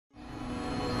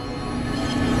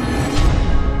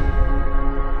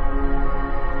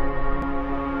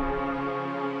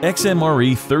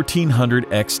XMRE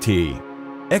 1300XT.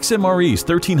 XMRE's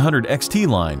 1300XT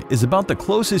line is about the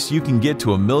closest you can get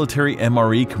to a military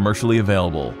MRE commercially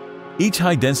available. Each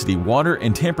high-density water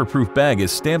and tamper-proof bag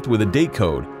is stamped with a date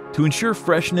code to ensure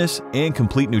freshness and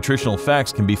complete nutritional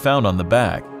facts can be found on the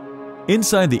back.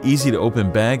 Inside the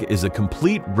easy-to-open bag is a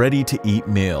complete ready-to-eat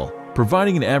meal,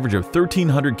 providing an average of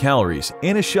 1,300 calories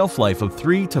and a shelf life of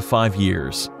 3 to 5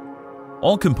 years.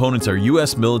 All components are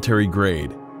U.S. military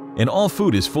grade, and all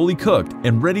food is fully cooked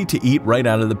and ready to eat right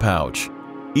out of the pouch.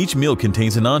 Each meal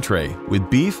contains an entree with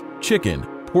beef, chicken,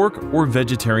 pork, or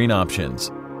vegetarian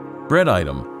options. Bread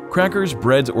item, crackers,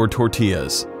 breads, or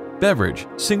tortillas. Beverage,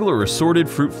 single or assorted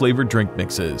fruit-flavored drink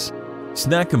mixes.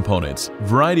 Snack components,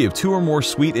 variety of 2 or more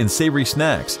sweet and savory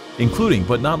snacks, including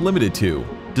but not limited to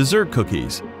dessert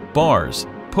cookies, bars,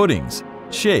 puddings,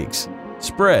 shakes,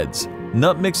 spreads,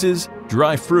 nut mixes,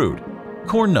 dry fruit,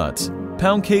 corn nuts,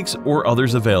 pound cakes, or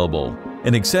others available.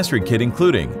 An accessory kit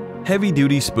including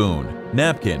heavy-duty spoon,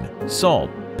 napkin, salt,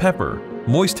 pepper,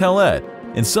 moist towelette,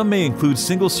 and some may include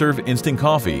single-serve instant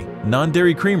coffee,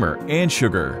 non-dairy creamer, and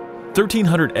sugar.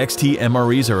 1300XT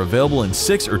MREs are available in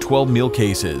 6 or 12 meal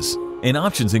cases, and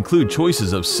options include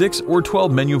choices of 6 or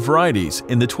 12 menu varieties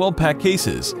in the 12-pack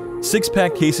cases,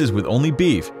 6-pack cases with only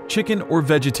beef, chicken, or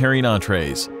vegetarian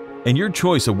entrees, and your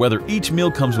choice of whether each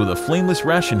meal comes with a flameless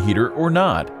ration heater or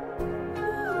not.